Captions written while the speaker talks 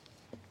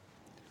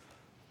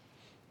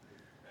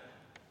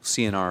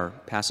see in our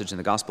passage in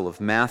the Gospel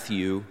of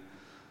Matthew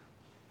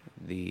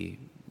the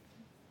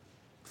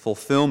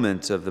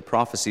fulfillment of the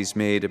prophecies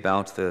made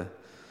about the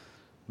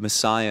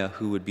Messiah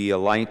who would be a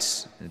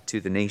light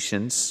to the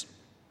nations,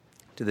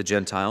 to the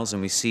Gentiles.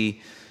 And we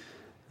see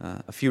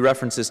a few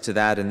references to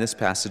that in this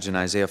passage in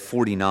Isaiah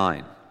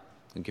 49.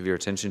 And give your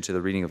attention to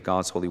the reading of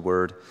God's holy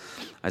word.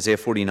 Isaiah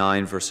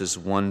 49, verses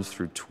 1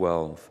 through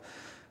 12.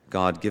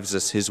 God gives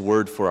us his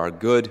word for our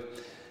good.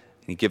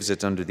 He gives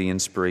it under the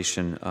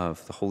inspiration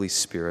of the Holy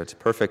Spirit,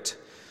 perfect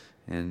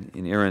and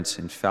inerrant,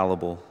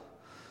 infallible.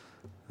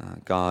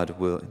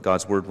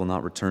 God's word will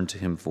not return to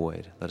him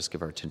void. Let us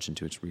give our attention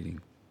to its reading.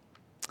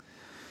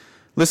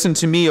 Listen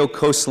to me, O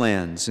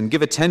coastlands, and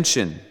give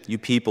attention, you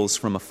peoples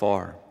from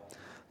afar.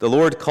 The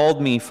Lord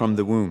called me from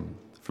the womb.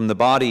 From the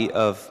body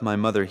of my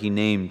mother he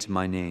named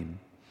my name.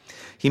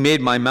 He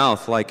made my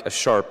mouth like a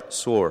sharp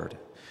sword.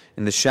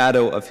 In the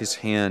shadow of his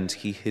hand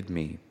he hid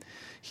me.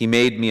 He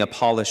made me a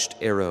polished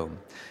arrow.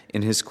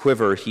 In his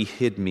quiver he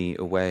hid me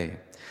away.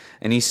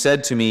 And he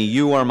said to me,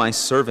 you are my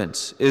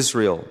servant,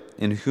 Israel,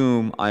 in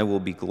whom I will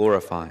be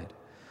glorified.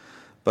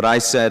 But I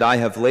said, I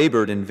have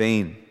labored in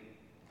vain.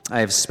 I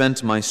have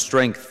spent my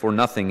strength for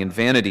nothing in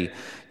vanity.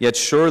 Yet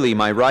surely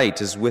my right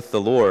is with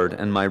the Lord,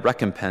 and my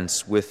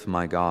recompense with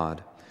my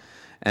God.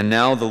 And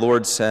now the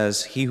Lord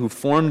says, he who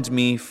formed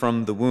me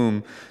from the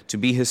womb to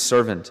be his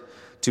servant,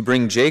 to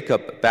bring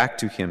Jacob back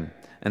to him,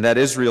 and that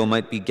Israel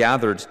might be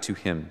gathered to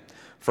him.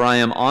 For I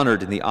am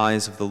honored in the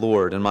eyes of the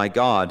Lord, and my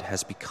God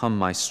has become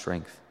my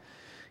strength.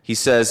 He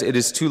says, it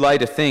is too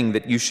light a thing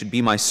that you should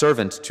be my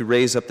servant to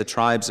raise up the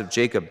tribes of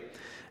Jacob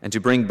and to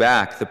bring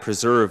back the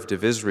preserved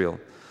of Israel.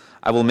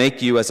 I will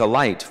make you as a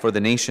light for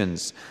the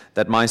nations,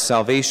 that my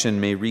salvation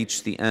may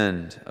reach the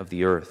end of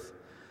the earth.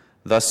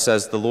 Thus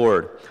says the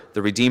Lord,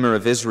 the Redeemer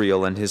of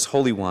Israel and his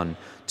Holy One,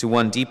 to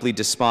one deeply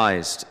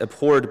despised,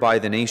 abhorred by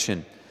the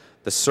nation,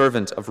 the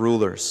servant of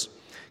rulers.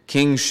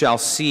 Kings shall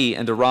see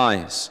and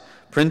arise,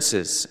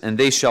 princes, and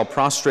they shall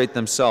prostrate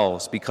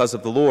themselves because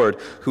of the Lord,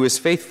 who is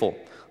faithful,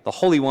 the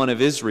Holy One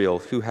of Israel,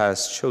 who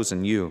has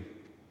chosen you.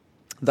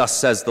 Thus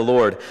says the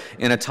Lord,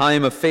 in a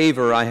time of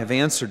favor I have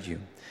answered you.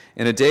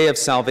 In a day of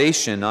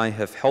salvation I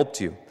have helped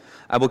you.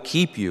 I will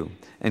keep you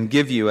and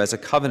give you as a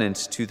covenant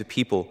to the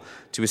people,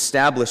 to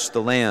establish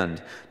the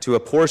land, to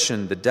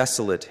apportion the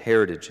desolate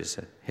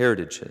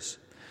heritages,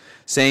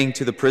 saying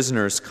to the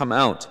prisoners, come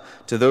out,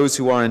 to those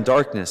who are in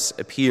darkness,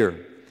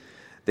 appear.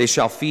 They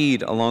shall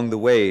feed along the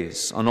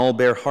ways, on all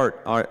bare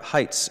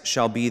heights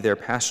shall be their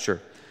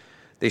pasture.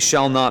 They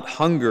shall not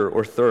hunger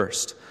or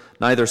thirst,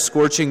 neither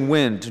scorching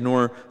wind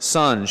nor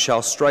sun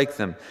shall strike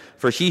them,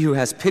 for he who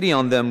has pity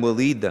on them will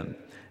lead them,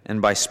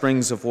 and by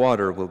springs of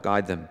water will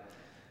guide them.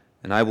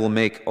 And I will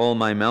make all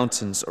my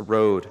mountains a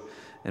road,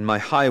 and my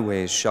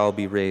highways shall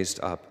be raised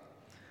up.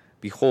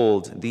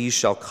 Behold, these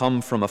shall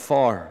come from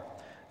afar,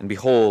 and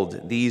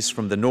behold, these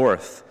from the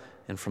north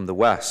and from the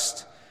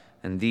west,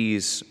 and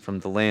these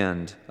from the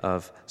land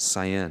of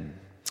Sion.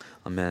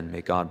 Amen.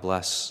 May God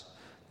bless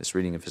this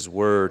reading of his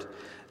word.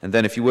 And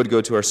then if you would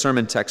go to our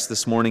sermon text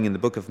this morning in the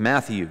book of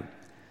Matthew,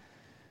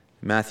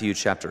 Matthew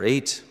chapter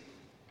 8.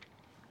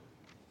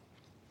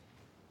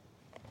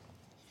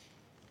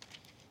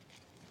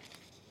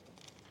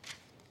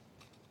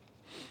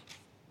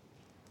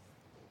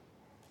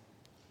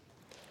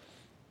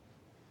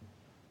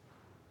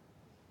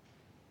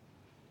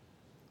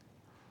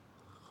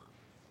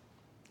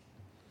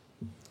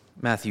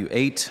 Matthew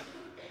 8.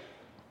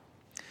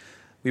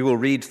 We will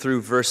read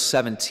through verse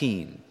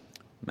 17.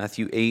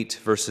 Matthew 8,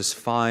 verses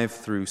 5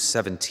 through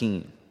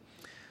 17.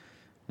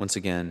 Once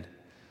again,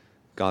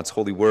 God's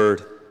holy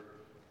word.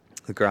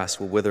 The grass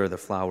will wither, the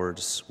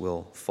flowers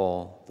will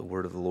fall. The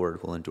word of the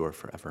Lord will endure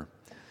forever.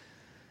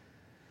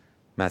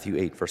 Matthew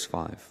 8, verse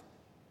 5.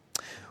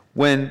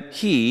 When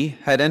he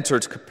had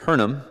entered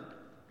Capernaum,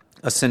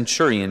 a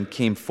centurion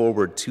came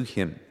forward to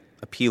him,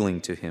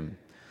 appealing to him,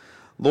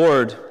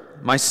 Lord,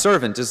 my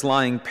servant is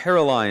lying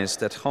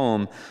paralyzed at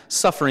home,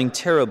 suffering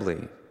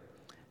terribly.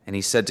 And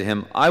he said to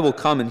him, I will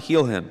come and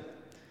heal him.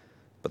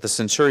 But the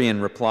centurion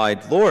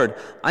replied, Lord,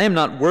 I am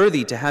not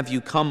worthy to have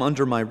you come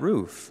under my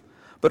roof,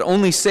 but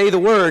only say the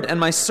word, and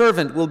my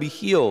servant will be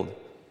healed.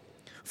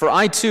 For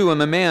I too am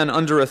a man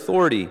under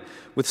authority,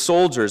 with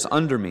soldiers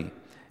under me.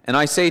 And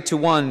I say to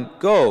one,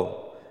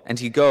 go, and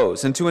he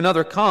goes, and to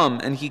another, come,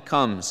 and he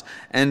comes,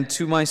 and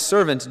to my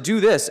servant, do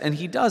this, and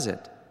he does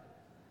it.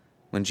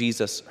 When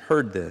Jesus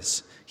heard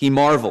this, he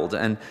marveled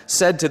and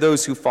said to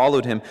those who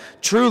followed him,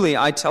 truly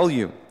I tell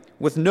you,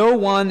 with no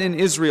one in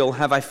Israel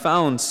have I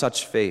found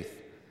such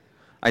faith.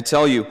 I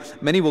tell you,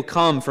 many will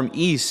come from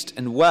east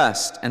and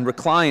west and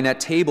recline at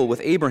table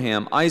with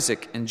Abraham,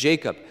 Isaac, and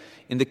Jacob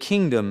in the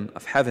kingdom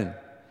of heaven.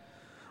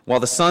 While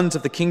the sons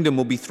of the kingdom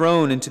will be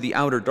thrown into the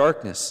outer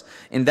darkness,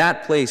 in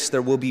that place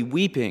there will be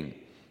weeping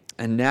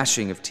and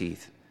gnashing of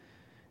teeth.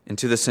 And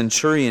to the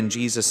centurion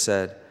Jesus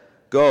said,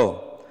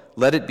 go,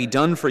 let it be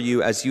done for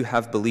you as you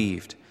have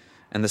believed.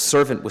 And the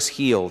servant was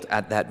healed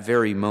at that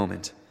very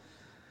moment.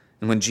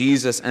 And when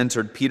Jesus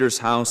entered Peter's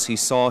house, he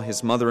saw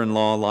his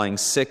mother-in-law lying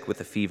sick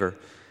with a fever.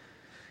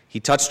 He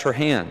touched her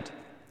hand,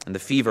 and the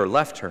fever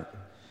left her,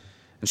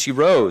 and she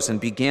rose and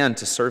began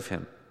to serve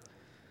him.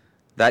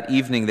 That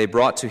evening they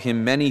brought to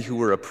him many who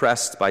were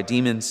oppressed by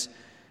demons,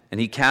 and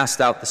he cast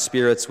out the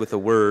spirits with a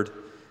word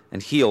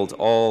and healed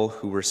all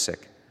who were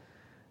sick.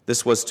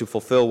 This was to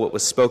fulfill what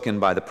was spoken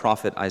by the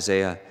prophet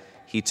Isaiah.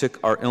 He took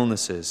our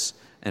illnesses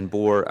and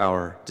bore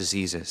our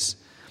diseases.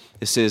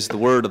 This is the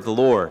word of the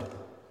Lord.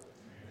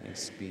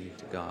 Thanks be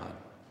to God.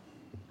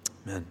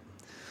 Amen.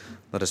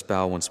 Let us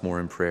bow once more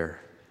in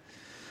prayer.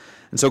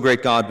 And so,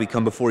 great God, we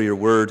come before your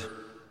word.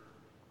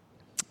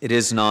 It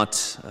is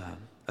not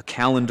a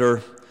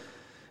calendar.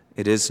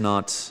 It is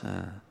not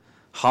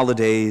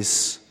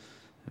holidays,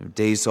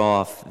 days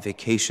off,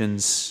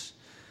 vacations.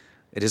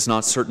 It is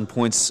not certain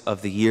points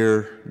of the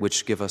year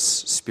which give us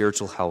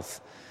spiritual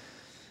health.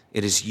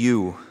 It is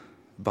you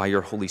by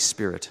your Holy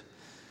Spirit.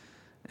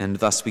 And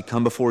thus we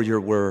come before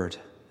your word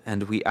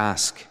and we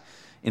ask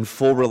in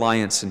full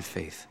reliance and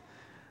faith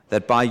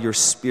that by your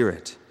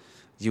Spirit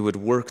you would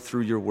work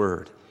through your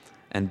word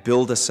and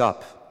build us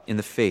up in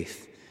the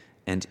faith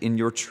and in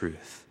your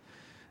truth.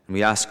 And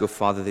we ask, O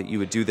Father, that you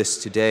would do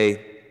this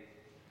today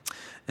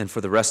and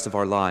for the rest of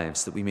our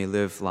lives, that we may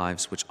live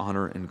lives which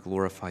honor and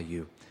glorify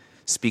you.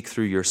 Speak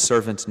through your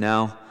servant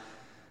now,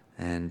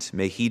 and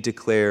may he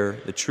declare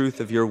the truth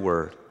of your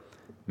word.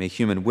 May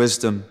human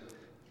wisdom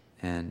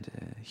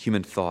and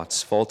human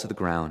thoughts fall to the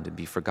ground and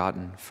be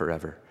forgotten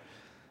forever.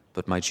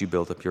 But might you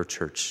build up your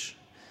church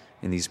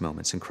in these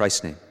moments. In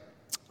Christ's name,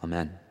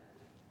 amen.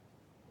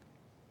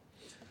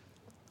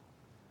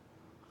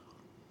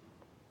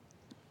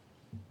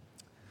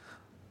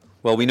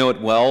 Well, we know it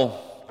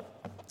well.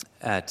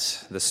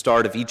 At the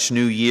start of each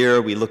new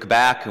year, we look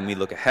back and we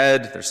look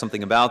ahead. There's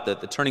something about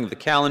the turning of the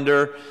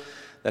calendar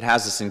that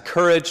has us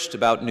encouraged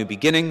about new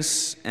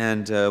beginnings.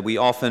 And we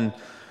often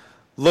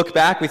look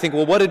back, we think,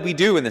 well, what did we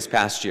do in this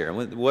past year?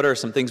 What are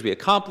some things we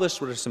accomplished?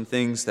 What are some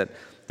things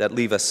that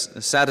leave us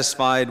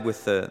satisfied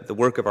with the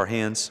work of our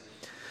hands?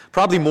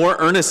 Probably more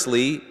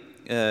earnestly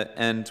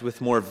and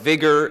with more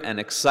vigor and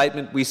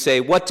excitement, we say,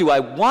 what do I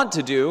want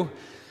to do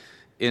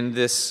in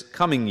this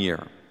coming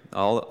year?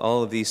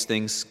 All of these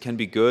things can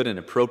be good and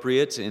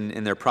appropriate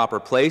in their proper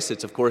place.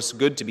 It's, of course,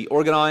 good to be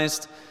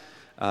organized,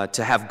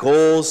 to have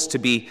goals, to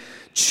be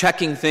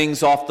checking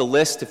things off the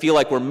list, to feel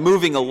like we're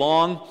moving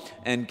along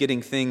and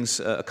getting things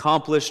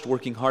accomplished,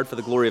 working hard for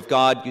the glory of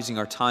God, using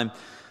our time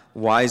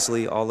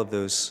wisely, all of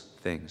those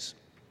things.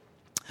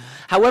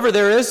 However,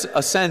 there is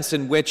a sense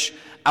in which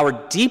our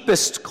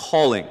deepest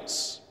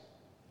callings,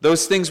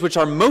 those things which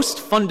are most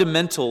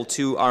fundamental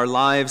to our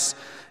lives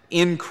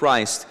in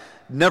Christ,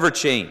 never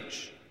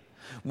change.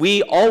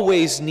 We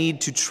always need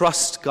to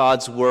trust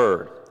God's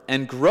word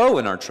and grow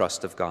in our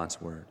trust of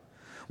God's word.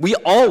 We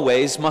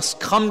always must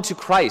come to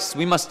Christ.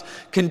 We must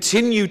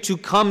continue to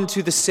come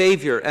to the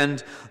Savior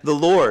and the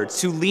Lord,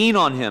 to lean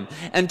on him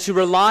and to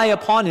rely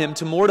upon him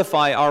to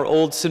mortify our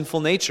old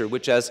sinful nature,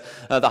 which, as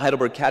the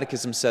Heidelberg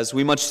Catechism says,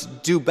 we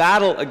must do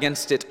battle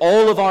against it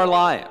all of our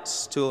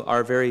lives to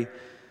our very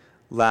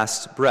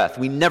last breath.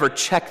 We never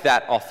check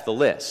that off the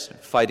list,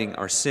 fighting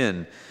our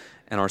sin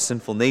and our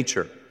sinful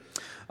nature.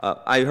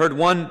 I heard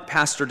one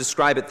pastor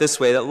describe it this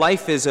way, that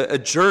life is a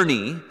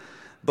journey,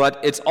 but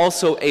it's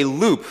also a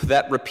loop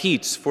that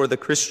repeats for the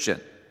Christian.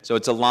 So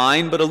it's a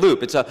line, but a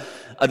loop. It's a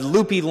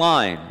loopy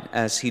line,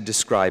 as he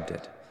described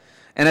it.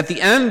 And at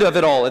the end of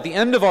it all, at the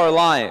end of our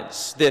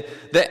lives,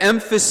 the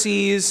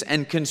emphases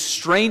and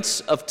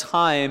constraints of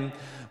time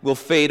will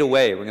fade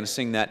away. We're going to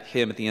sing that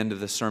hymn at the end of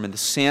the sermon. The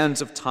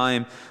sands of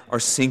time are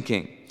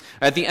sinking.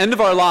 At the end of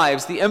our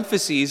lives, the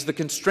emphases, the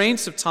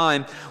constraints of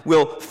time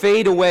will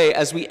fade away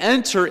as we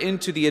enter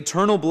into the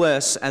eternal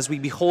bliss, as we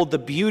behold the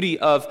beauty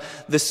of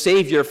the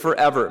Savior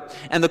forever.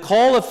 And the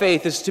call of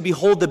faith is to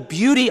behold the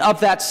beauty of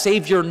that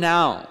Savior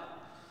now.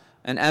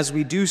 And as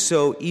we do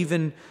so,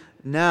 even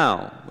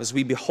now, as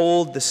we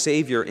behold the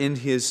Savior in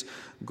his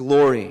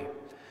glory,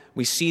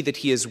 we see that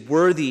he is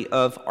worthy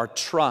of our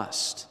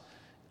trust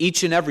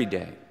each and every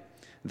day,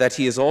 that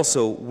he is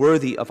also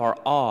worthy of our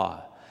awe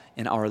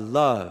and our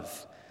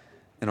love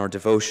and our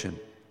devotion.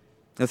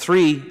 The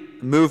three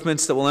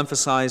movements that we'll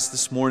emphasize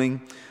this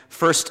morning: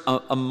 first,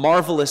 a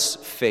marvelous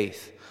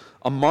faith.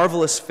 A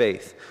marvelous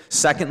faith.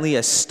 Secondly,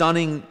 a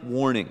stunning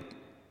warning.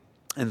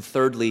 And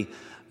thirdly,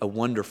 a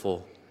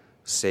wonderful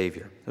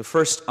Savior. So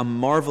first, a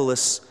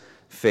marvelous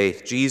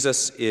faith.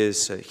 Jesus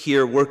is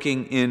here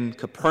working in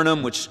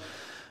Capernaum, which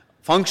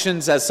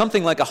functions as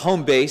something like a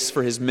home base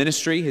for his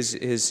ministry,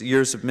 his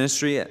years of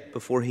ministry,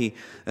 before he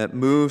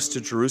moves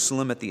to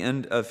Jerusalem at the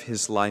end of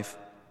his life.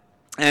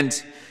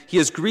 And he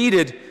is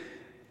greeted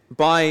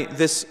by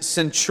this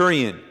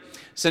centurion.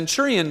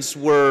 Centurions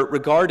were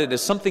regarded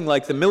as something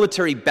like the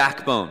military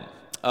backbone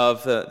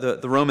of the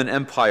Roman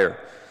Empire.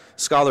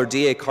 Scholar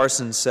D.A.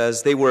 Carson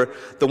says they were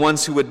the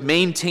ones who would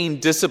maintain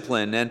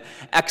discipline and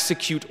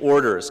execute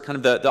orders, kind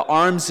of the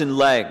arms and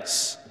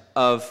legs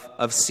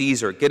of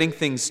Caesar, getting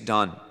things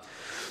done.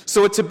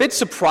 So it's a bit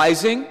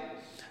surprising,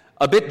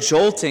 a bit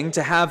jolting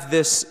to have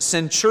this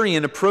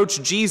centurion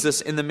approach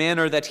Jesus in the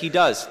manner that he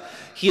does.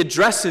 He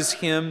addresses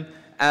him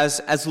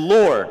as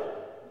Lord.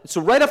 So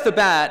right off the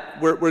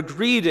bat, we're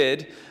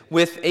greeted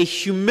with a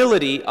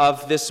humility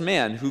of this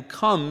man who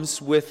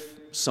comes with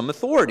some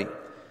authority.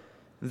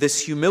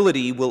 This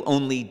humility will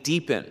only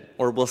deepen,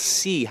 or we'll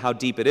see how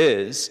deep it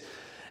is,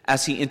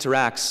 as he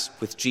interacts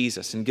with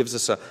Jesus and gives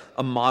us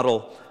a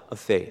model of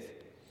faith.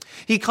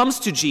 He comes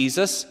to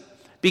Jesus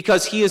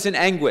because he is in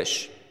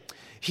anguish.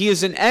 He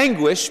is in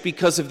anguish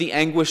because of the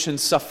anguish and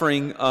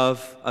suffering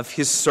of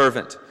his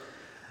servant.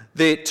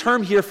 The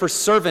term here for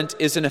servant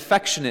is an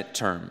affectionate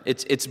term.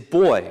 It's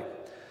boy.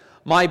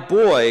 My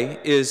boy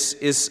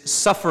is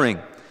suffering.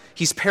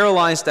 He's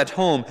paralyzed at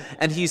home,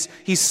 and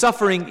he's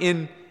suffering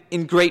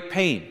in great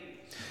pain.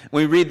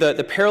 When we read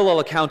the parallel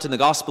account in the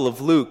Gospel of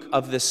Luke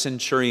of this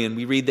centurion,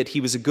 we read that he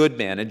was a good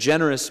man, a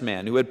generous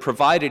man, who had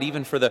provided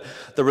even for the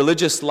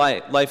religious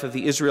life of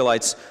the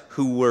Israelites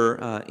who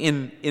were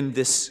in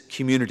this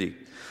community.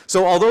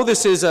 So although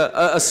this is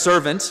a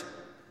servant,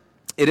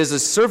 it is a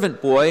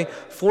servant boy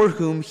for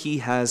whom he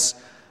has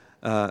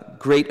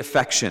great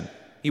affection.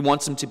 He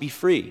wants him to be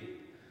free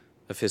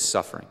of his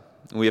suffering.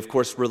 And we, of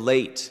course,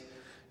 relate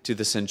to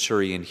the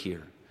centurion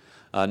here.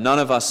 None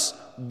of us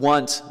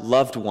want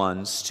loved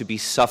ones to be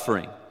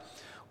suffering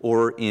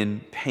or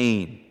in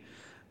pain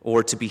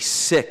or to be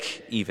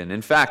sick even.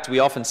 In fact, we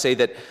often say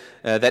that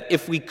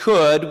if we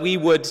could, we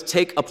would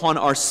take upon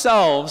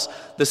ourselves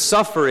the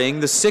suffering,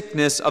 the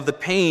sickness of the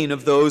pain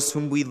of those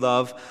whom we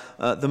love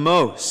the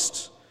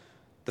most.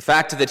 The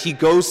fact that he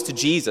goes to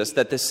Jesus,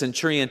 that the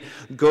centurion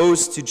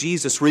goes to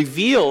Jesus,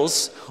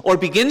 reveals or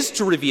begins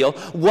to reveal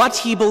what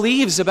he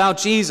believes about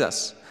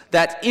Jesus.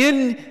 That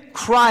in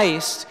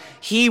Christ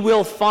he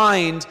will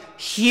find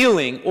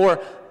healing or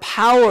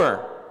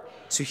power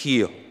to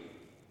heal.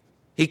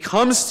 He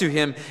comes to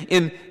him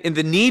in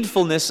the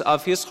needfulness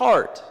of his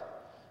heart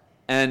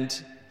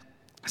and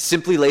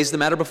simply lays the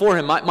matter before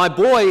him. My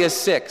boy is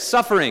sick,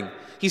 suffering.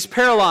 He's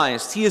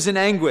paralyzed. He is in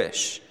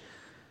anguish.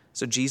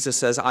 So Jesus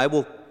says, I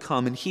will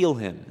come and heal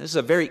him. This is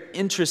a very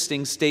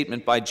interesting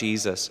statement by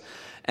Jesus.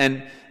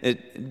 And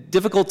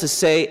difficult to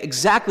say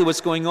exactly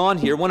what's going on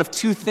here. One of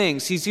two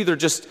things. He's either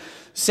just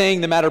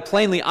saying the matter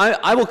plainly,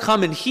 I will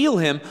come and heal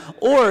him,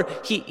 or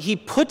he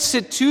puts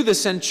it to the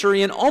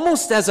centurion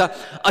almost as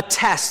a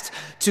test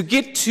to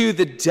get to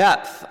the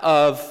depth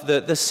of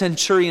the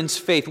centurion's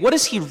faith. What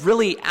is he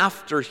really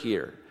after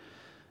here?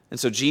 And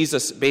so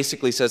Jesus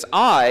basically says,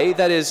 I,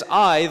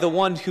 the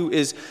one who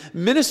is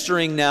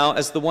ministering now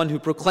as the one who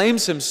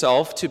proclaims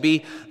himself to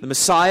be the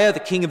Messiah, the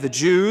King of the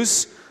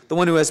Jews, the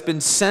one who has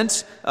been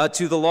sent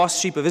to the lost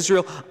sheep of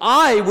Israel,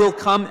 I will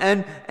come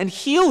and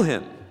heal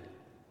him.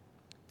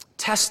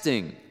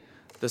 Testing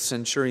the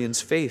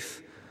centurion's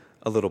faith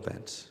a little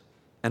bit.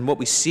 And what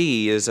we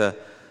see is a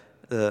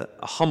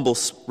humble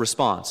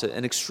response,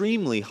 an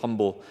extremely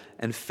humble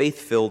and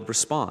faith-filled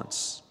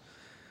response.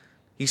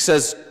 He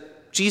says,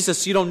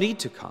 Jesus, you don't need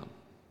to come.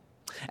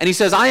 And he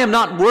says, I am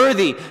not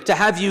worthy to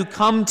have you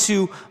come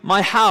to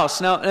my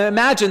house. Now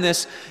imagine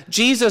this.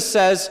 Jesus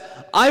says,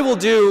 I will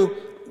do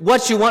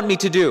what you want me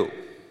to do.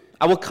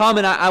 I will come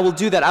and I will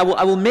do that. I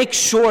will make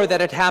sure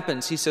that it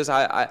happens. He says,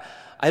 I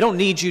don't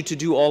need you to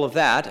do all of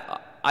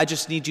that. I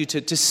just need you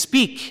to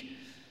speak.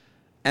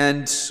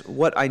 And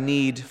what I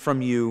need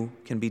from you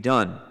can be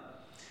done.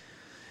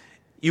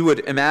 You would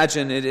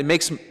imagine, it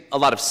makes a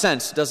lot of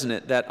sense, doesn't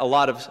it, that a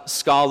lot of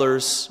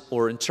scholars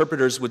or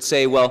interpreters would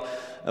say, well,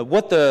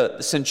 what the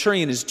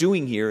centurion is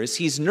doing here is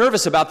he's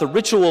nervous about the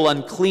ritual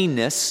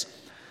uncleanness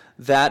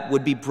that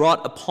would be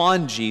brought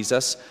upon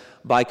Jesus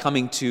by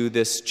coming to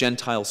this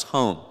Gentile's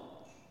home.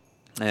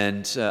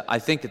 And I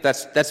think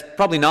that's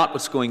probably not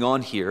what's going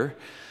on here.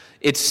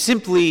 It's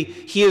simply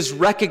he is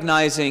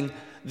recognizing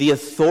the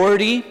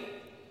authority,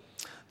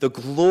 the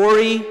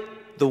glory,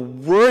 the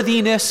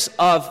worthiness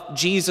of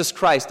Jesus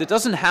Christ. It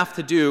doesn't have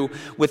to do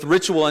with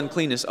ritual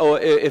uncleanness. Oh,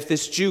 if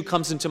this Jew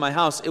comes into my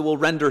house, it will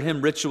render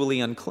him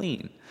ritually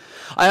unclean.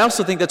 I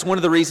also think that's one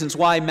of the reasons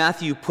why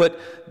Matthew put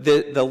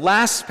the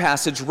last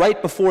passage right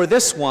before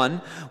this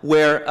one,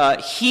 where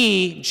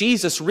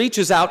Jesus,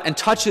 reaches out and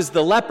touches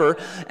the leper,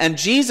 and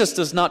Jesus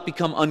does not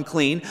become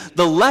unclean.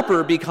 The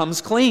leper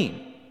becomes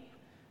clean.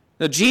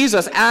 Now,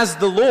 Jesus, as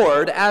the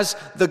Lord, as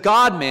the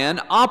God-man,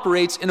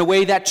 operates in a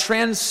way that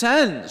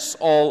transcends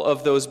all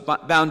of those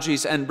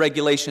boundaries and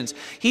regulations.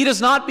 He does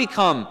not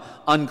become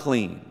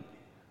unclean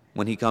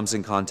when he comes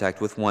in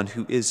contact with one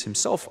who is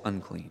himself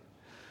unclean.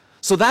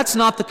 So that's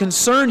not the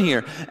concern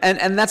here,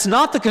 and that's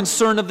not the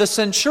concern of the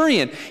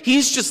centurion.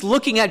 He's just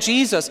looking at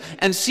Jesus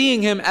and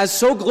seeing him as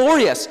so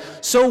glorious,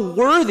 so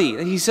worthy.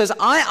 And he says,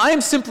 I am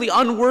simply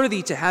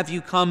unworthy to have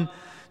you come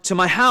to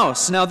my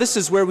house. Now, this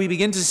is where we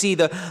begin to see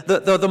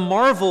the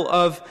marvel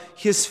of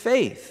his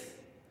faith.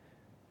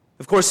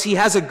 Of course, he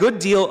has a good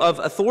deal of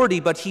authority,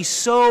 but he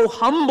so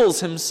humbles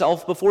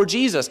himself before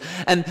Jesus.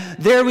 And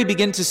there we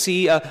begin to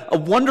see a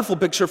wonderful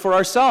picture for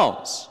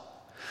ourselves.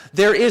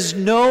 There is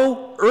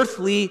no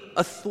earthly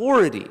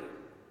authority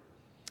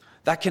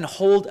that can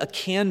hold a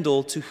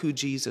candle to who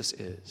Jesus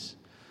is.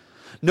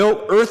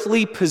 No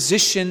earthly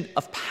position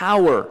of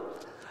power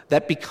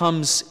that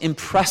becomes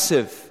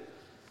impressive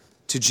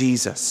to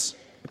Jesus.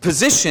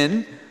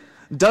 Position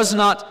does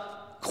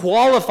not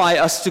qualify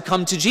us to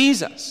come to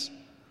Jesus.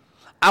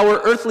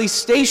 Our earthly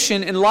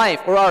station in life,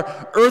 or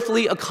our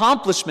earthly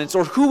accomplishments,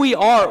 or who we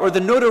are, or the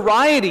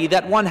notoriety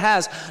that one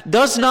has,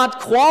 does not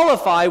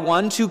qualify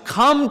one to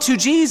come to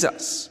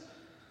Jesus.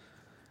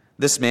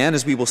 This man,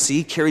 as we will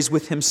see, carries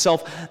with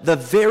himself the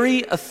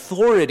very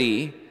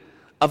authority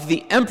of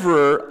the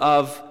emperor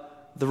of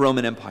the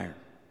Roman Empire,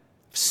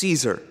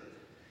 Caesar.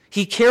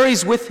 He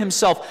carries with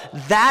himself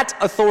that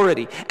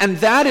authority, and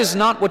that is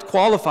not what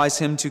qualifies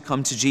him to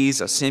come to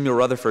Jesus. Samuel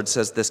Rutherford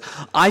says this: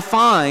 I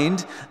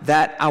find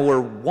that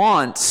our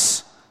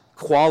wants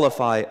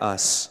qualify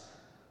us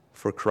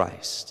for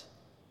Christ.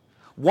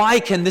 Why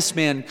can this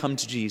man come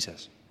to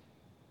Jesus?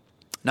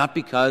 Not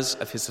because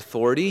of his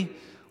authority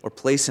or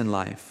place in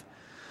life,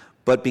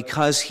 but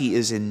because he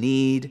is in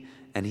need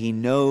and he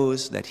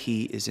knows that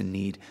he is in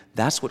need.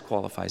 That's what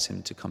qualifies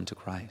him to come to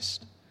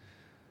Christ.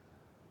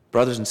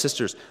 Brothers and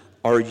sisters,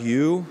 are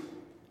you,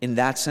 in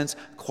that sense,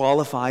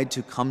 qualified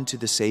to come to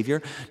the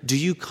Savior? Do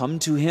you come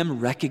to him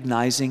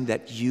recognizing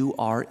that you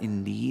are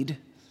in need?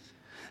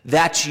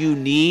 That you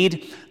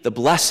need the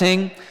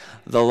blessing,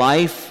 the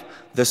life,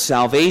 the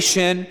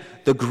salvation,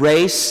 the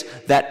grace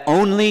that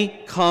only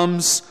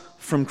comes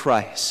from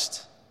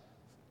Christ?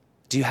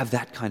 Do you have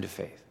that kind of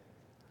faith?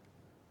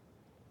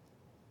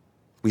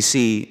 We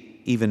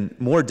see even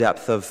more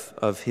depth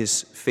of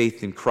his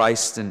faith in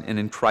Christ and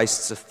in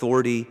Christ's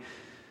authority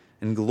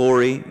and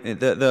glory.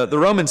 The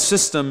Roman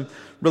system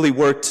really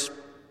worked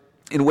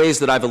in ways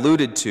that I've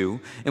alluded to.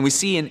 And we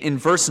see in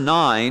verse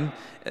 9,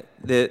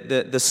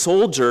 the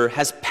soldier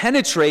has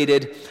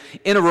penetrated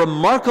in a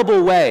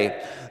remarkable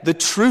way the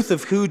truth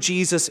of who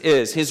Jesus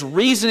is. His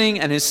reasoning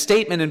and his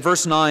statement in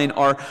verse 9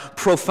 are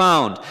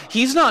profound.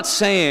 He's not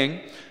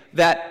saying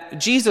that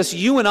Jesus,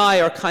 you and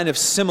I are kind of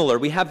similar.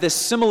 We have this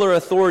similar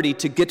authority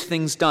to get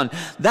things done.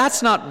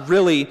 That's not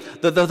really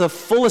the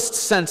fullest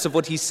sense of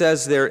what he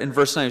says there in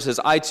verse 9. He says,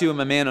 I too am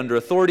a man under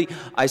authority.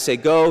 I say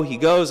go, he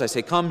goes. I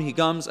say come, he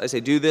comes. I say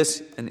do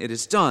this, and it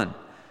is done.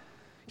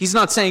 He's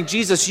not saying,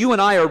 Jesus, you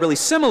and I are really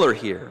similar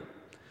here.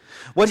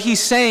 What he's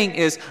saying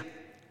is,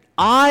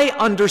 I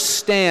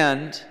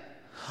understand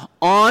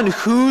on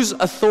whose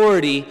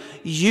authority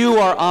you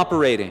are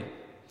operating.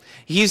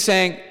 He's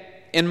saying,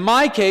 in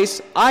my case,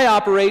 I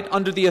operate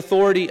under the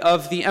authority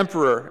of the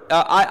emperor.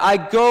 I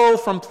go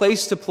from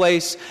place to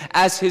place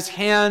as his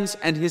hands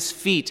and his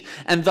feet.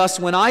 And thus,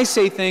 when I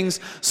say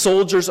things,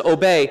 soldiers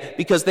obey,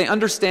 because they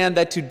understand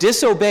that to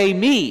disobey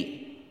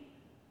me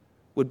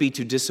would be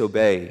to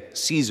disobey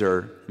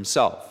Caesar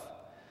himself.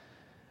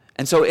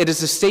 And so it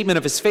is a statement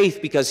of his faith,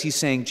 because he's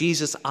saying,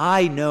 Jesus,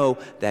 I know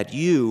that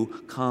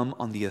you come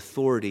on the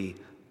authority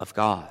of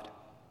God.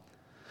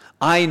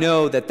 I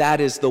know that that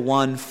is the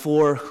one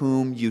for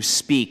whom you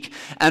speak.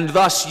 And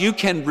thus you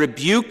can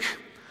rebuke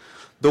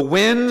the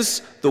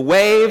winds, the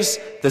waves,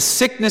 the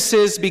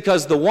sicknesses,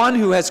 because the one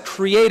who has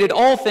created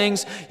all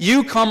things,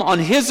 you come on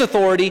his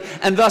authority.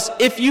 And thus,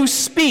 if you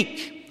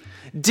speak,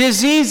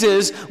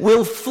 diseases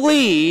will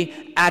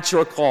flee at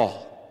your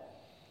call.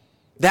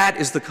 That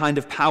is the kind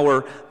of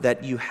power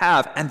that you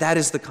have, and that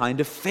is the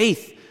kind of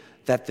faith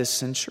that this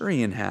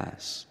centurion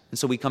has. And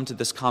so we come to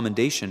this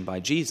commendation by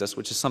Jesus,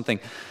 which is something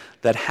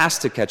that has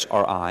to catch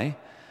our eye.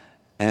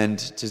 And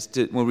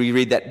when we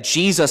read that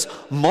Jesus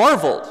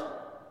marveled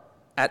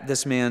at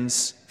this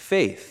man's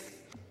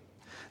faith.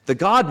 The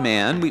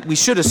God-man, we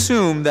should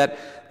assume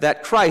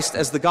that Christ,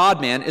 as the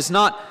God-man, is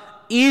not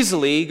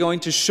easily going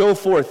to show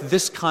forth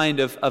this kind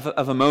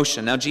of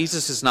emotion. Now,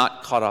 Jesus is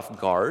not caught off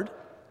guard,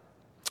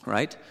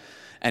 right?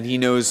 And he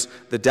knows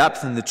the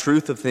depth and the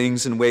truth of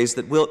things in ways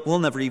that we'll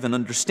never even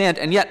understand.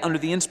 And yet, under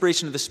the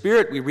inspiration of the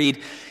Spirit, we read,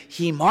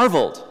 he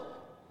marveled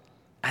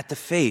at the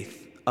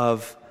faith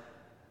of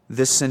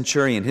this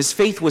centurion. His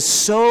faith was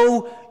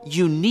so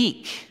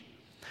unique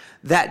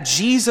that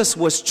Jesus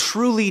was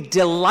truly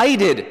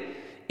delighted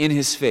in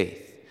his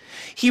faith.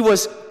 He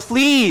was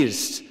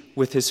pleased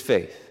with his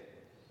faith.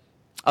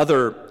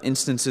 Other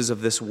instances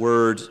of this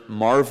word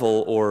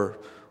marvel or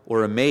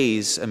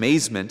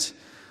amazement.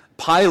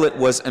 Pilate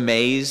was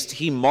amazed.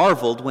 He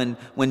marveled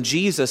when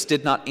Jesus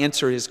did not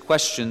answer his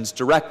questions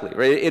directly.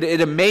 Right?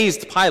 It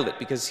amazed Pilate,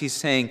 because he's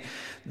saying,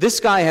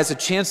 this guy has a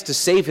chance to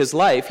save his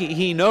life.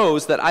 He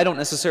knows that I don't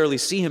necessarily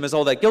see him as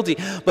all that guilty,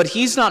 but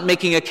he's not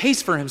making a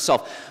case for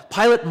himself.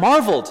 Pilate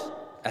marveled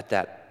at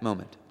that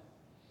moment.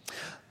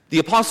 The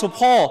Apostle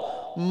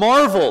Paul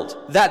marveled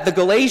that the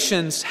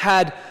Galatians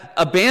had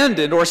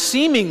abandoned, or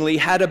seemingly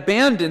had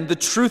abandoned, the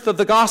truth of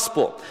the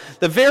gospel.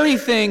 The very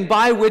thing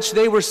by which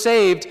they were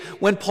saved.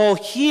 When Paul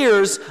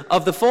hears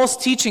of the false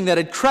teaching that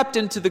had crept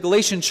into the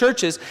Galatian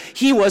churches,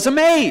 he was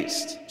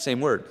amazed. Same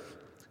word.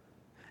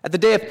 At the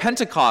day of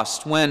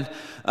Pentecost, when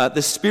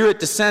the Spirit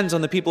descends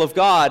on the people of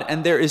God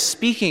and there is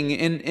speaking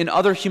in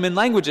other human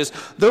languages,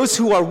 those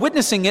who are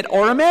witnessing it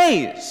are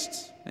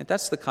amazed. And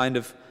that's the kind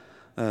of,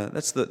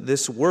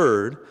 this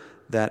word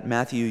that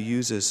Matthew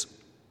uses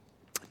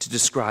to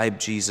describe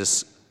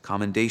Jesus'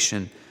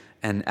 commendation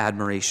and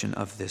admiration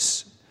of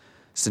this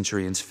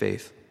centurion's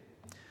faith.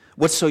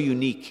 What's so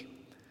unique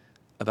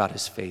about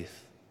his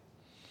faith?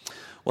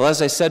 Well,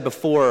 as I said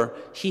before,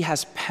 he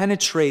has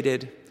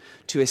penetrated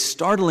to a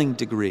startling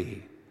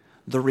degree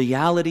the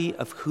reality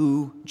of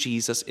who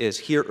Jesus is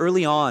here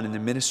early on in the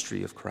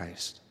ministry of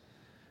Christ.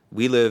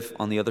 We live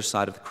on the other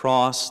side of the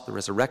cross, the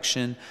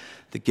resurrection,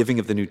 the giving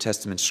of the New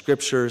Testament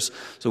scriptures.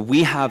 So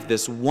we have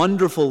this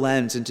wonderful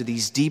lens into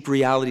these deep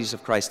realities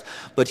of Christ.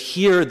 But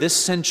here, this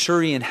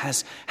centurion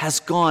has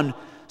gone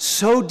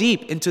so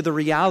deep into the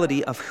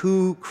reality of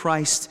who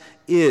Christ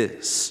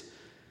is.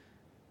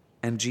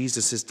 And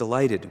Jesus is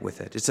delighted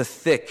with it. It's a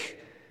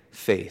thick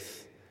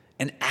faith,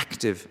 an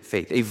active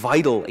faith, a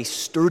vital, a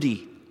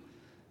sturdy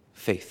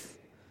faith.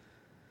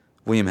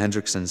 William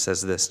Hendrickson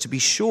says this: to be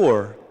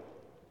sure,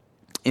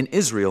 in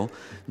Israel,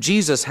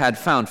 Jesus had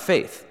found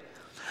faith,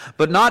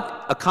 but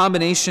not a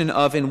combination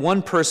of, in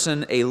one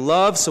person, a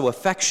love so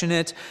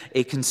affectionate,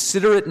 a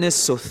considerateness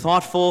so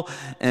thoughtful,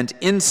 and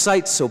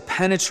insight so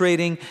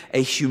penetrating,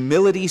 a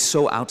humility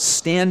so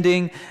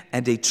outstanding,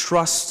 and a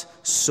trust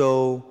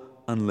so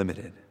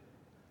unlimited.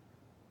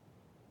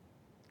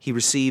 He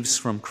receives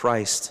from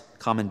Christ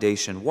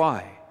commendation.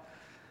 Why?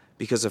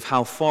 Because of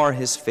how far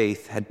his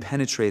faith had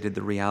penetrated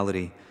the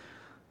reality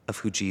of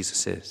who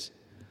Jesus is.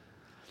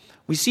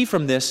 We see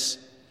from this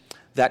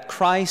that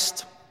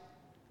Christ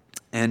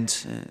and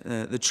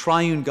the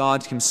triune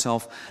God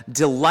himself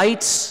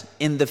delights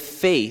in the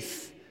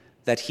faith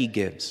that he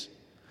gives.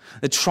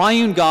 The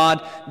triune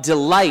God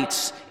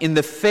delights in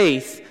the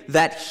faith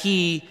that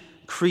he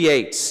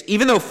creates.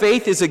 Even though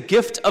faith is a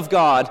gift of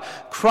God,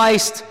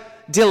 Christ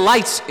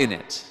delights in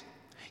it.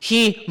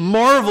 He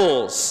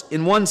marvels,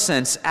 in one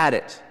sense, at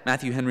it.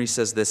 Matthew Henry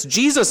says this: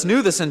 Jesus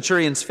knew the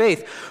centurion's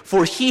faith,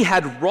 for he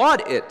had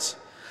wrought it.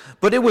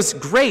 But it was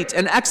great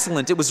and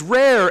excellent. It was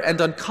rare and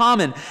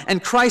uncommon.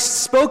 And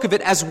Christ spoke of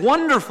it as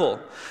wonderful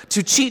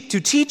to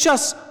teach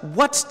us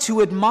what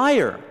to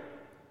admire.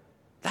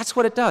 That's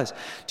what it does.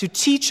 To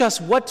teach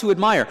us what to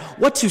admire,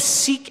 what to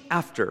seek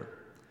after.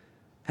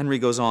 Henry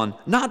goes on,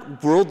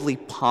 not worldly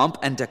pomp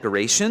and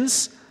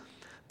decorations,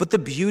 but the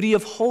beauty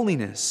of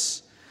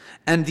holiness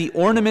and the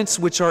ornaments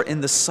which are in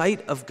the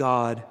sight of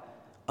God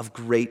of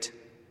great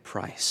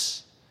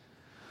price.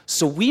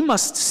 So we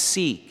must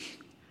seek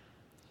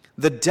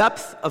the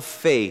depth of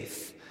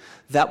faith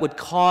that would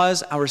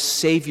cause our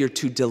Savior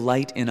to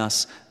delight in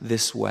us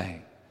this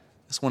way.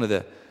 That's one of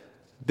the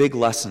big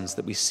lessons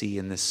that we see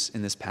in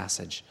this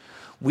passage.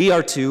 We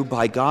are to,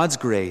 by God's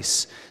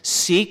grace,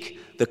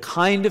 seek the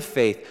kind of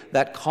faith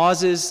that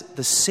causes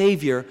the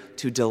Savior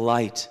to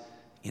delight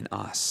in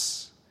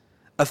us.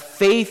 A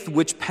faith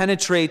which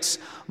penetrates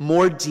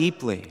more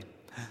deeply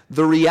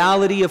the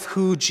reality of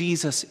who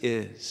Jesus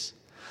is.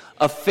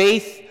 A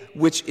faith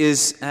which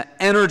is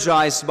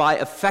energized by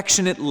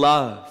affectionate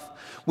love,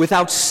 with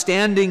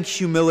outstanding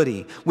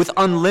humility, with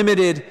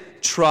unlimited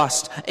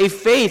trust. A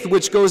faith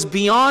which goes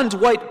beyond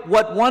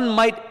what one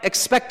might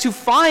expect to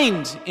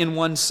find in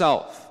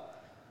oneself.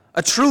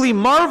 A truly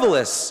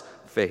marvelous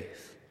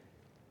faith.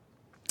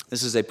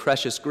 This is a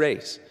precious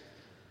grace.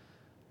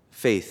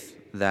 Faith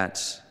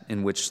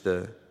in which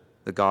the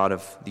God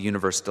of the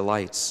universe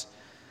delights.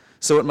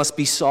 So it must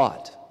be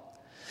sought.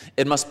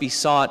 It must be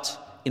sought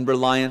in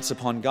reliance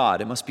upon God.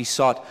 It must be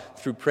sought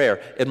through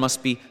prayer. It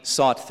must be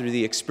sought through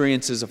the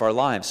experiences of our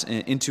lives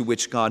into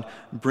which God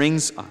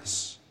brings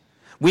us.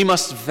 We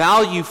must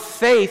value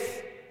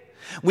faith.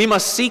 We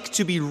must seek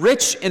to be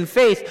rich in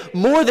faith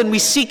more than we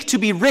seek to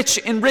be rich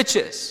in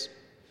riches,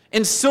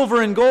 in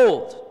silver and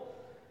gold.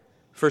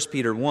 1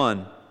 Peter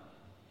 1,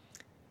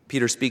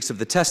 Peter speaks of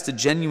the tested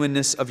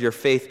genuineness of your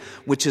faith,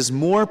 which is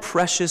more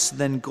precious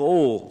than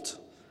gold,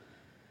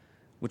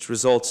 which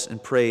results in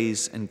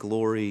praise and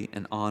glory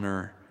and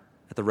honor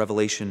at the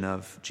revelation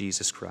of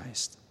Jesus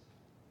Christ.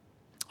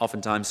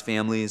 Oftentimes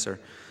families and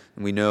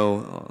we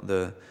know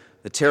the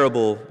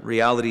terrible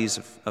realities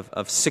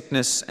of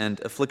sickness and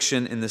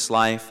affliction in this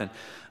life, and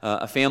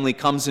a family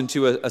comes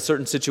into a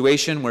certain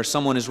situation where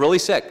someone is really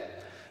sick,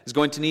 is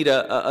going to need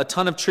a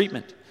ton of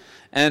treatment.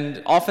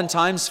 And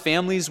oftentimes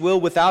families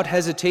will, without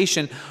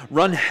hesitation,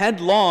 run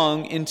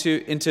headlong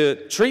into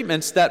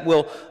treatments that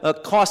will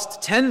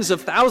cost tens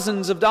of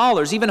thousands of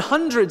dollars, even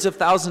hundreds of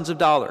thousands of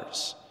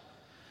dollars.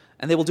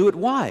 And they will do it.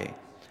 Why?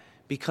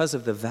 Because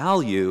of the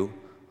value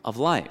of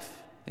life.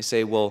 They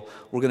say, well,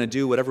 we're going to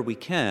do whatever we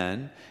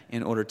can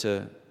in order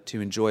to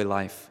enjoy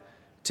life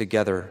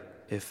together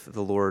if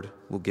the Lord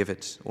will give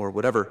it. Or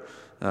whatever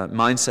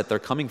mindset they're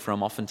coming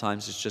from,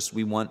 oftentimes it's just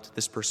we want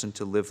this person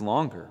to live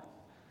longer.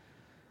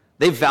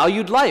 They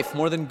valued life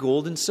more than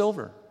gold and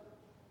silver.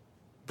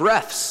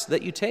 Breaths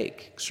that you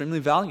take, extremely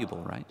valuable,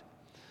 right?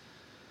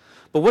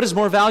 But what is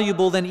more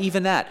valuable than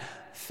even that?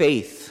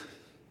 Faith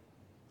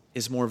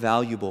is more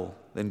valuable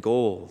than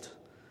gold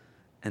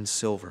and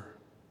silver.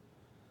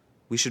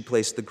 We should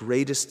place the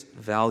greatest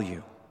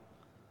value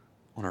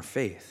on our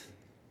faith,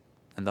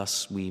 and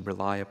thus we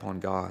rely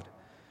upon God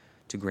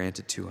to grant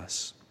it to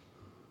us.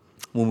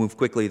 We'll move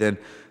quickly then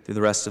through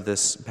the rest of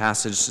this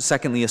passage.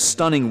 Secondly, a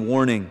stunning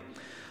warning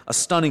a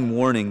stunning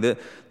warning.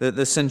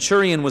 The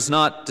centurion was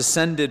not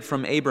descended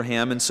from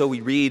Abraham, and so we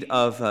read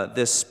of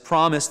this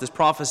promise, this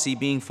prophecy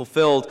being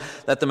fulfilled,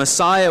 that the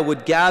Messiah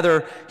would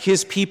gather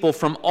his people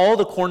from all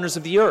the corners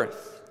of the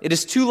earth. It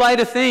is too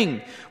light a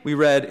thing, we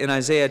read in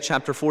Isaiah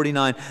chapter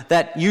 49,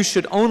 that you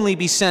should only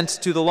be sent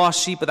to the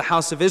lost sheep of the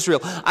house of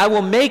Israel. I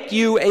will make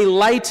you a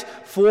light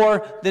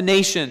for the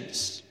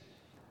nations.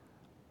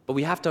 But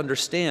we have to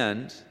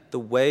understand the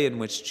way in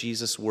which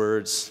Jesus'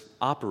 words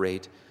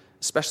operate,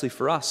 especially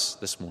for us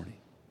this morning.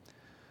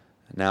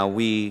 Now,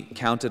 we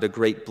count it a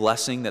great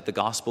blessing that the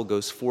gospel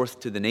goes forth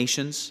to the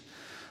nations,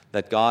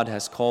 that God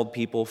has called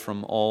people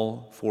from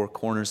all four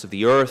corners of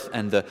the earth,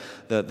 and the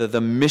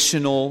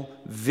missional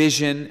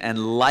vision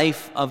and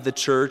life of the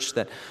church,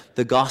 that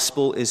the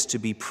gospel is to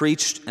be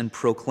preached and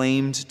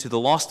proclaimed to the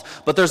lost.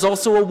 But there's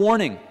also a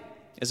warning,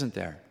 isn't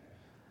there?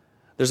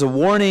 There's a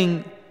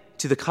warning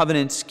to the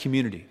covenant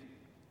community.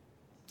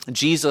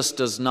 Jesus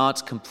does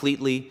not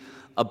completely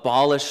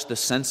abolish the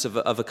sense of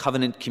a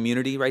covenant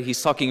community, right?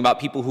 He's talking about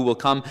people who will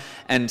come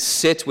and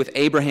sit with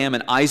Abraham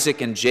and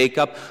Isaac and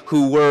Jacob,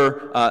 who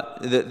were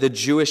the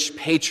Jewish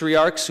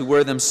patriarchs, who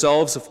were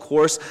themselves, of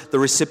course, the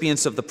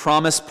recipients of the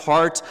promise,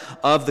 part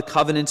of the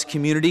covenant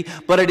community.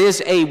 But it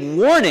is a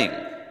warning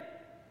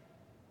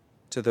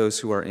to those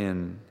who are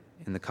in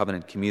the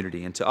covenant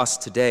community. And to us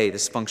today,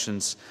 this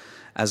functions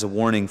as a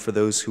warning for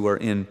those who are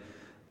in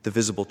the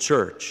visible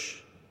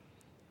church.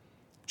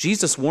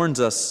 Jesus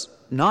warns us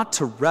not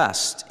to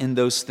rest in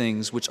those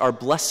things which are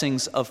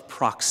blessings of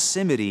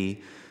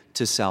proximity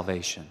to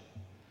salvation.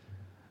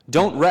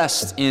 Don't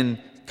rest in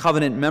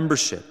covenant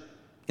membership,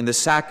 in the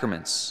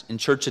sacraments, in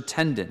church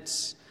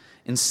attendance,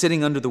 in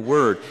sitting under the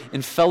word,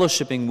 in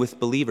fellowshipping with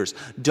believers.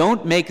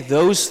 Don't make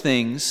those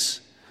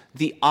things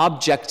the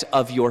object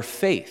of your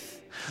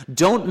faith.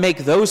 Don't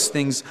make those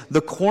things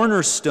the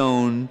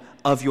cornerstone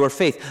of your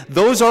faith.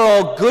 Those are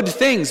all good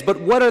things, but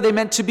what are they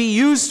meant to be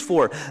used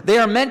for? They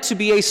are meant to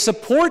be a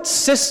support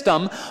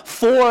system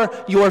for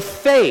your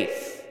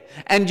faith.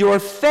 And your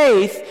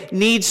faith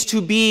needs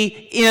to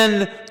be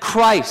in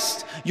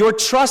Christ. Your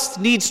trust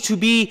needs to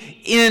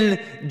be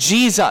in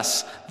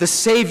Jesus, the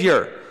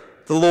Savior,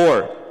 the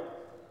Lord.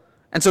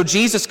 And so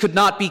Jesus could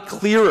not be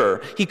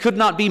clearer. He could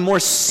not be more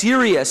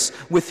serious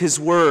with his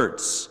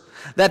words.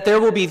 That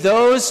there will be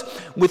those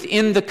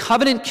within the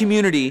covenant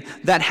community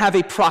that have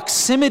a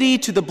proximity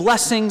to the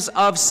blessings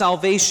of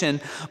salvation,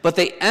 but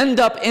they end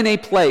up in a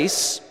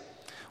place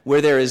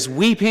where there is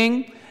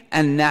weeping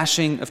and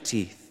gnashing of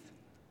teeth.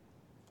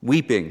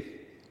 Weeping,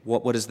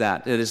 what is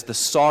that? It is the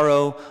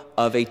sorrow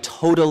of a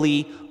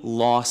totally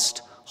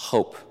lost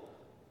hope.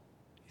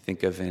 You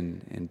think of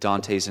in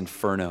Dante's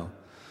Inferno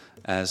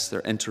as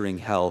they're entering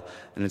hell,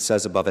 and it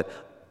says above it,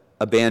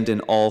 "Abandon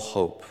all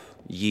hope,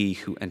 ye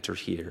who enter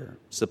here."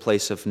 It's the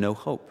place of no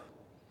hope.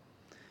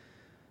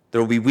 There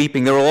will be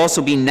weeping. There will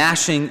also be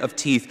gnashing of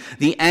teeth,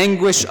 the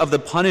anguish of the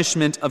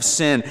punishment of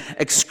sin,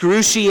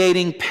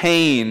 excruciating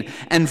pain,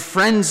 and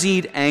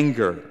frenzied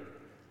anger.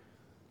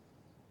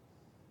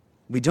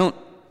 We don't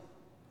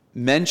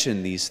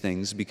mention these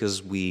things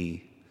because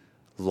we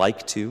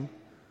like to,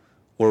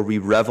 or we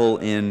revel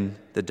in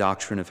the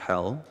doctrine of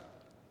hell.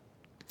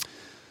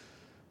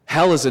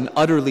 Hell is an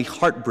utterly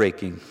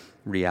heartbreaking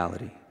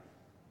reality.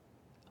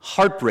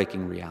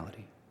 Heartbreaking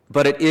reality.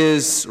 But it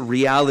is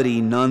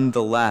reality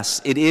nonetheless.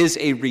 It is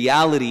a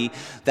reality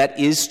that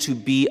is to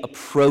be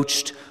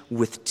approached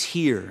with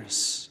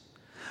tears,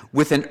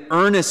 with an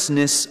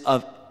earnestness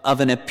of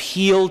an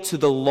appeal to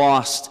the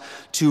lost,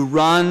 to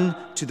run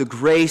to the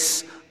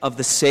grace of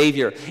the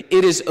Savior.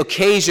 It is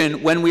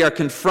occasion, when we are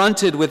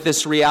confronted with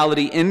this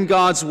reality in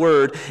God's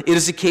Word, it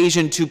is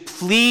occasion to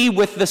plead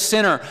with the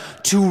sinner,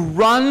 to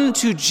run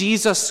to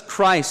Jesus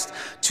Christ,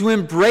 to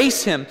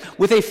embrace him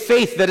with a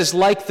faith that is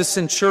like the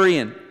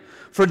centurion.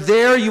 For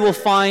there you will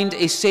find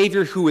a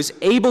Savior who is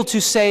able to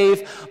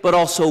save, but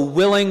also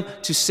willing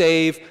to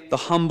save the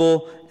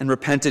humble and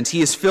repentant.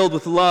 He is filled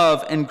with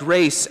love and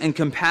grace and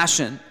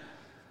compassion,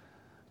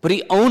 but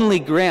he only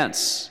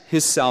grants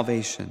his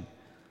salvation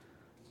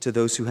to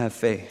those who have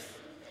faith.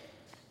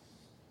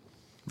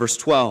 Verse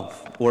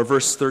 12 or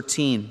verse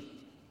 13,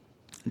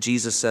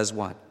 Jesus says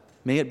what?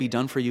 May it be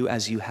done for you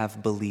as you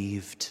have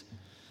believed.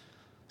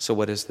 So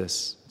what is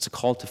this? It's a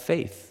call to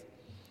faith.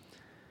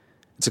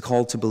 It's a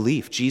call to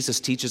belief. Jesus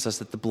teaches us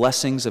that the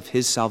blessings of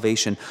his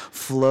salvation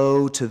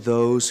flow to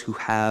those who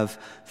have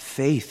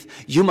faith.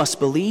 You must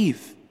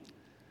believe.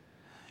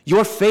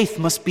 Your faith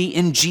must be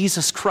in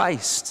Jesus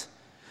Christ.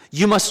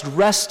 You must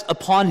rest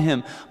upon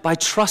him by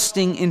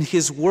trusting in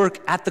his work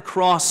at the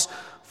cross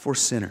for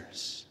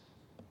sinners.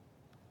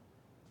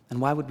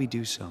 And why would we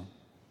do so?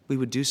 We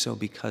would do so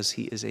because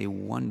he is a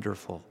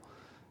wonderful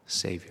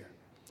Savior.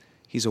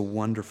 He's a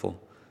wonderful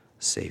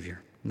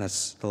Savior. And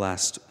that's the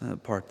last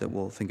part that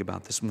we'll think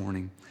about this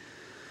morning.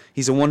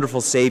 He's a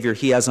wonderful Savior.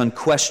 He has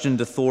unquestioned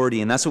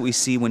authority, and that's what we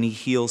see when he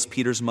heals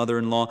Peter's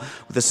mother-in-law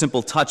with a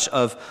simple touch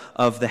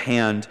of the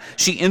hand.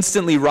 She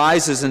instantly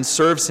rises and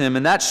serves him,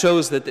 and that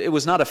shows that it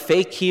was not a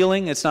fake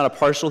healing. It's not a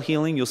partial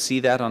healing. You'll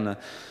see that on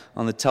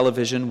on the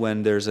television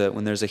when there's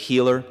a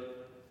healer.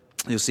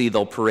 You'll see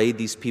they'll parade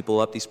these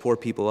people up, these poor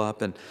people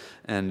up,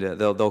 and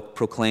they'll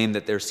proclaim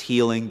that there's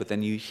healing, but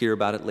then you hear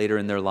about it later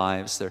in their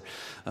lives.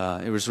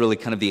 It was really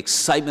kind of the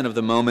excitement of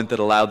the moment that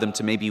allowed them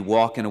to maybe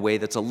walk in a way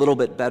that's a little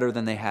bit better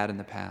than they had in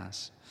the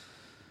past.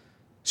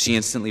 She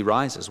instantly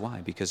rises.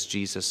 Why? Because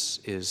Jesus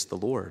is the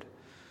Lord.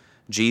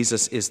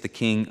 Jesus is the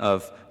King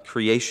of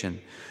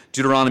creation.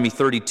 Deuteronomy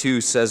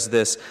 32 says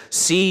this,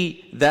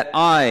 "See that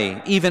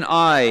I, even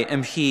I,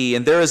 am He,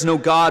 and there is no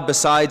God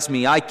besides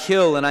me. I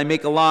kill and I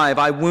make alive,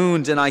 I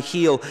wound and I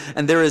heal,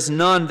 and there is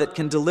none that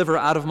can deliver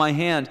out of my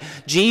hand."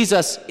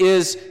 Jesus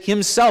is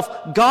Himself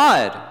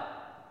God,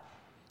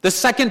 the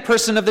second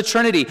person of the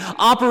Trinity,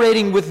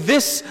 operating with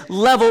this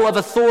level of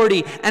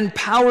authority and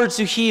power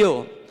to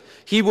heal.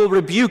 He will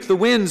rebuke the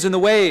winds and the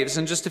waves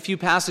in just a few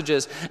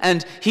passages,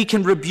 and He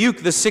can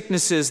rebuke the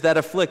sicknesses that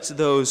afflict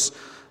those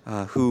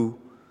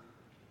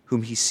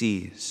whom He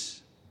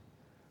sees.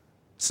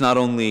 It's not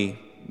only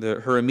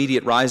her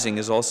immediate rising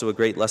is also a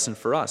great lesson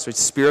for us. Right?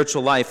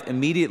 Spiritual life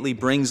immediately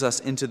brings us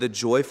into the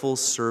joyful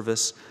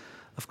service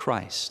of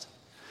Christ.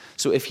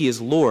 So if He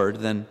is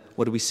Lord, then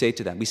what do we say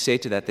to that? We say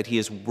to that He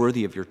is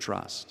worthy of your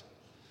trust.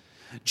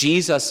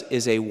 Jesus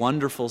is a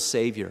wonderful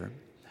Savior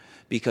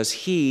because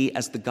He,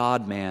 as the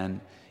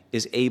God-man,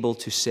 is able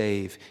to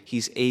save.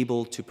 He's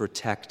able to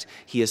protect.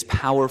 He is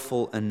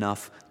powerful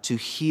enough to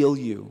heal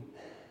you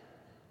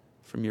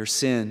from your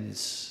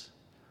sins,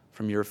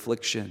 from your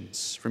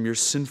afflictions, from your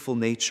sinful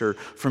nature,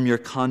 from your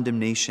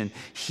condemnation.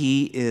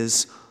 He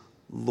is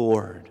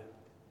Lord.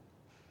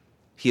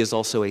 He is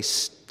also a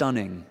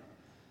stunning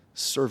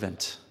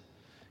servant.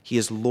 He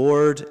is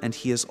Lord and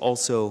He is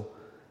also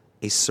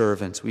a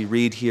servant. We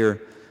read here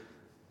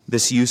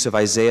this use of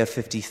Isaiah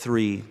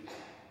 53,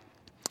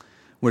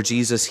 where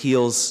Jesus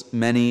heals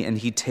many and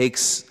He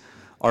takes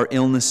our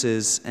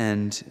illnesses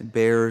and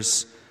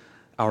bears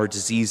our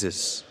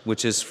diseases,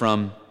 which is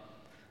from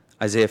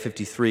Isaiah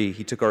 53.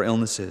 He took our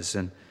illnesses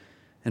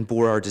and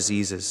bore our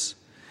diseases.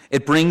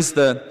 It brings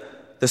the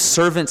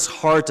servant's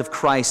heart of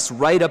Christ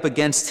right up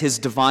against His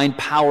divine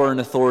power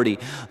and authority,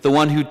 the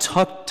one who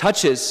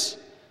touches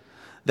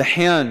the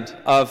hand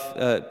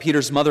of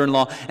Peter's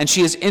mother-in-law, and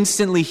she is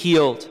instantly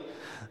healed.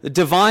 The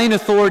divine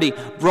authority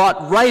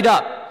brought right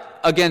up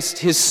against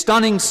His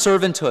stunning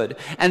servanthood.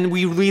 And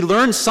we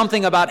learn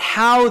something about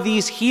how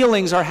these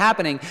healings are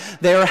happening.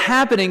 They are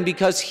happening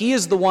because He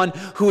is the one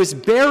who is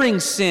bearing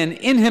sin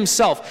in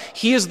Himself.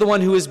 He is the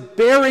one who is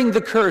bearing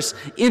the curse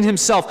in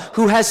Himself,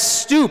 who has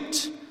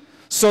stooped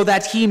so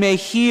that He may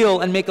heal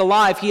and make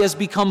alive. He has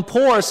become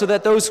poor so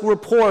that those who are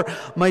poor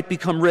might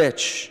become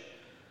rich.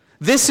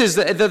 This is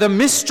the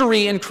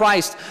mystery in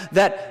Christ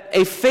that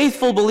a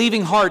faithful,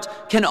 believing heart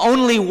can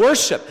only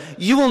worship.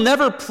 You will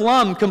never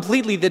plumb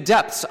completely the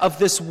depths of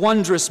this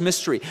wondrous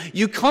mystery.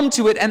 You come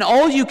to it, and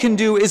all you can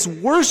do is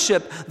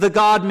worship the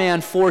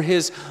God-man for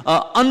His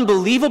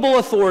unbelievable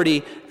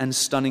authority and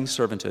stunning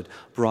servanthood,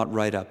 brought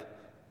right up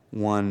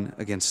one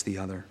against the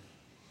other.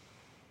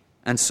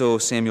 And so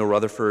Samuel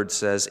Rutherford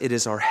says, "It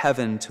is our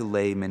heaven to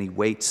lay many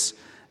weights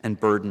and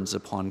burdens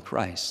upon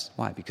Christ."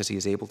 Why? Because He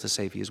is able to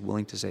save. He is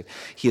willing to save.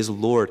 He is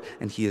Lord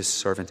and He is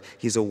servant.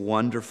 He is a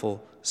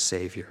wonderful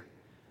Savior.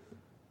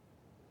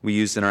 We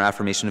used in our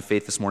affirmation of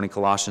faith this morning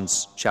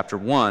Colossians chapter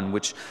 1,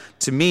 which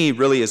to me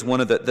really is one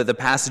of the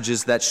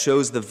passages that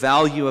shows the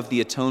value of the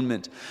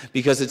atonement,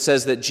 because it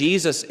says that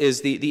Jesus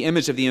is the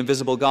image of the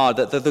invisible God,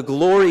 that the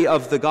glory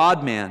of the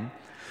God-man.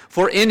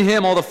 For in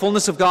Him all the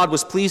fullness of God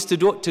was pleased to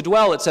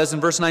dwell, it says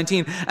in verse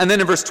 19. And then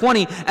in verse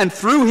 20, and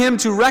through Him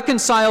to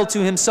reconcile to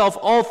Himself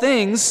all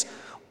things.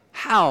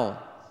 How?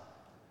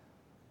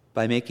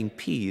 By making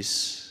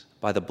peace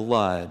by the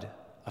blood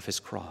of His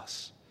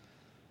cross.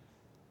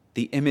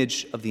 The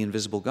image of the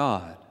invisible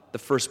God, the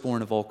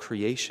firstborn of all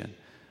creation,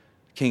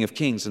 King of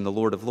kings and the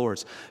Lord of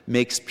lords,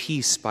 makes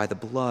peace by the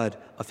blood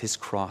of His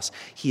cross.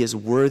 He is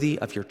worthy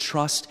of your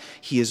trust.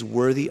 He is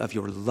worthy of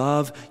your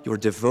love, your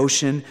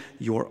devotion,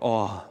 your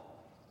awe.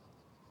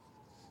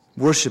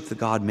 Worship the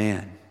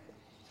God-man.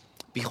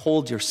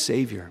 Behold your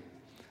Savior.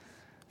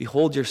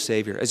 Behold your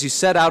Savior. As you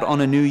set out on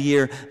a new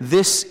year,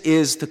 this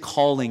is the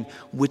calling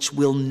which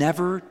will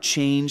never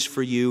change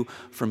for you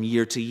from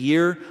year to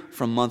year,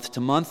 from month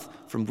to month,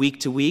 from week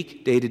to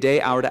week, day to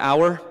day, hour to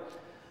hour,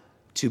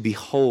 to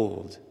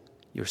behold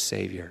your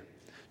Savior,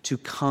 to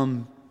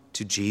come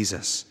to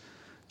Jesus.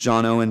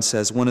 John Owen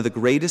says, one of the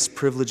greatest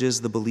privileges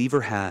the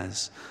believer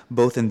has,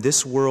 both in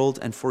this world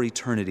and for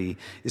eternity,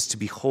 is to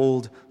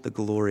behold the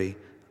glory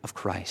of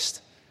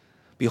Christ.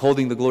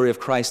 Beholding the glory of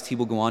Christ, he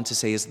will go on to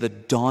say, is the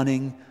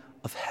dawning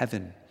of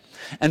heaven.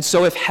 And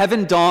so if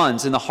heaven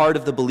dawns in the heart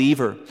of the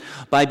believer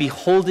by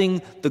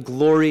beholding the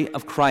glory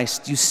of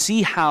Christ, you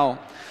see how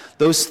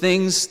those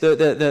things,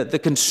 the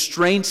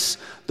constraints,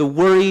 the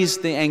worries,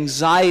 the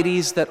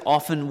anxieties that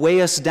often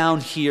weigh us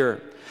down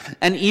here,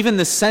 and even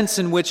the sense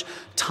in which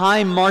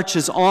time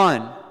marches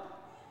on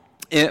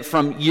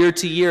from year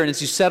to year, and as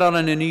you set out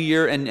on a new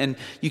year, and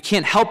you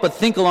can't help but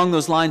think along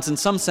those lines in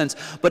some sense,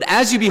 but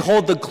as you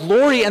behold the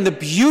glory and the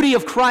beauty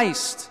of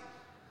Christ,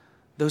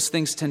 those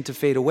things tend to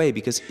fade away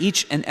because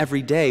each and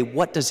every day,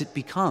 what does it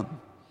become?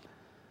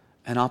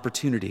 An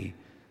opportunity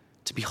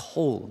to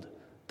behold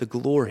the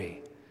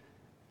glory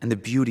and the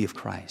beauty of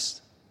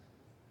Christ.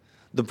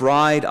 The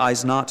bride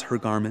eyes not her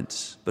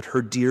garment, but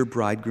her dear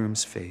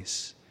bridegroom's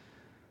face.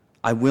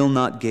 I will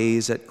not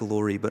gaze at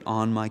glory, but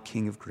on my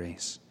King of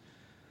grace,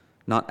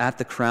 not at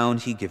the crown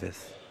he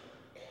giveth,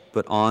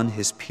 but on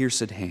his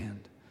pierced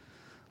hand.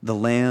 The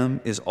Lamb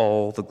is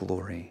all the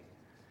glory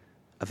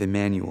of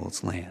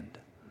Emmanuel's land.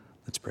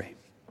 Let's pray.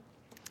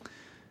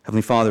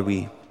 Heavenly Father,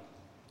 we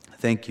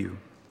thank you.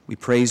 We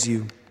praise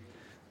you.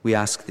 We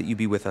ask that you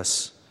be with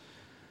us,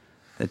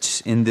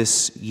 that in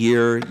this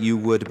year you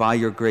would, by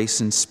your grace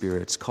and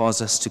Spirit,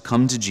 cause us to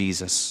come to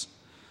Jesus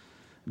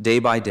day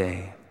by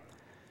day,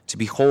 to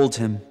behold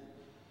him,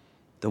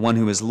 the one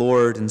who is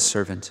Lord and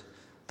servant,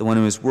 the one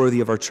who is worthy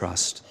of our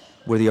trust,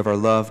 worthy of our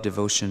love,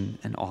 devotion,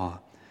 and awe.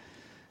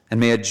 And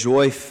may a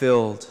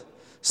joy-filled,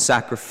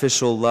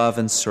 sacrificial love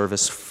and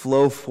service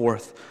flow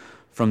forth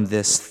from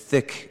this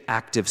thick,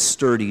 active,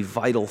 sturdy,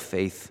 vital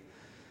faith,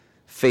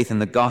 faith in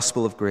the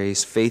gospel of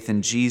grace, faith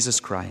in Jesus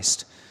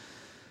Christ,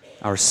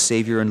 our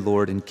Savior and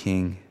Lord and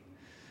King.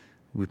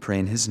 We pray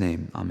in his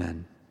name.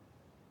 Amen.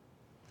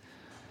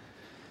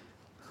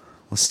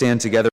 We'll stand together.